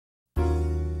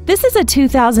This is a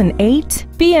 2008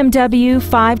 BMW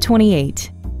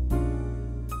 528.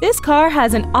 This car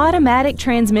has an automatic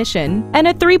transmission and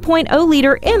a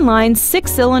 3.0-liter inline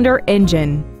six-cylinder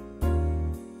engine.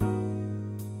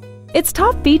 Its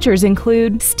top features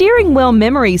include steering wheel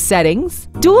memory settings,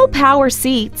 dual power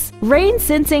seats,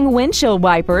 rain-sensing windshield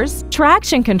wipers,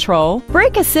 traction control,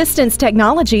 brake assistance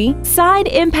technology, side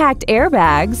impact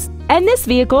airbags, and this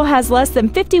vehicle has less than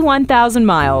 51,000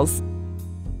 miles.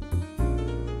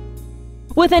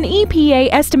 With an EPA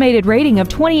estimated rating of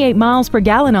 28 miles per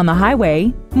gallon on the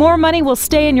highway, more money will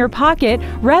stay in your pocket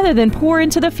rather than pour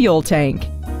into the fuel tank.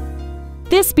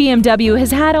 This BMW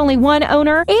has had only one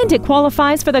owner and it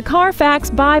qualifies for the Carfax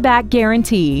buyback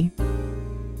guarantee.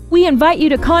 We invite you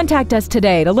to contact us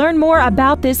today to learn more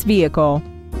about this vehicle.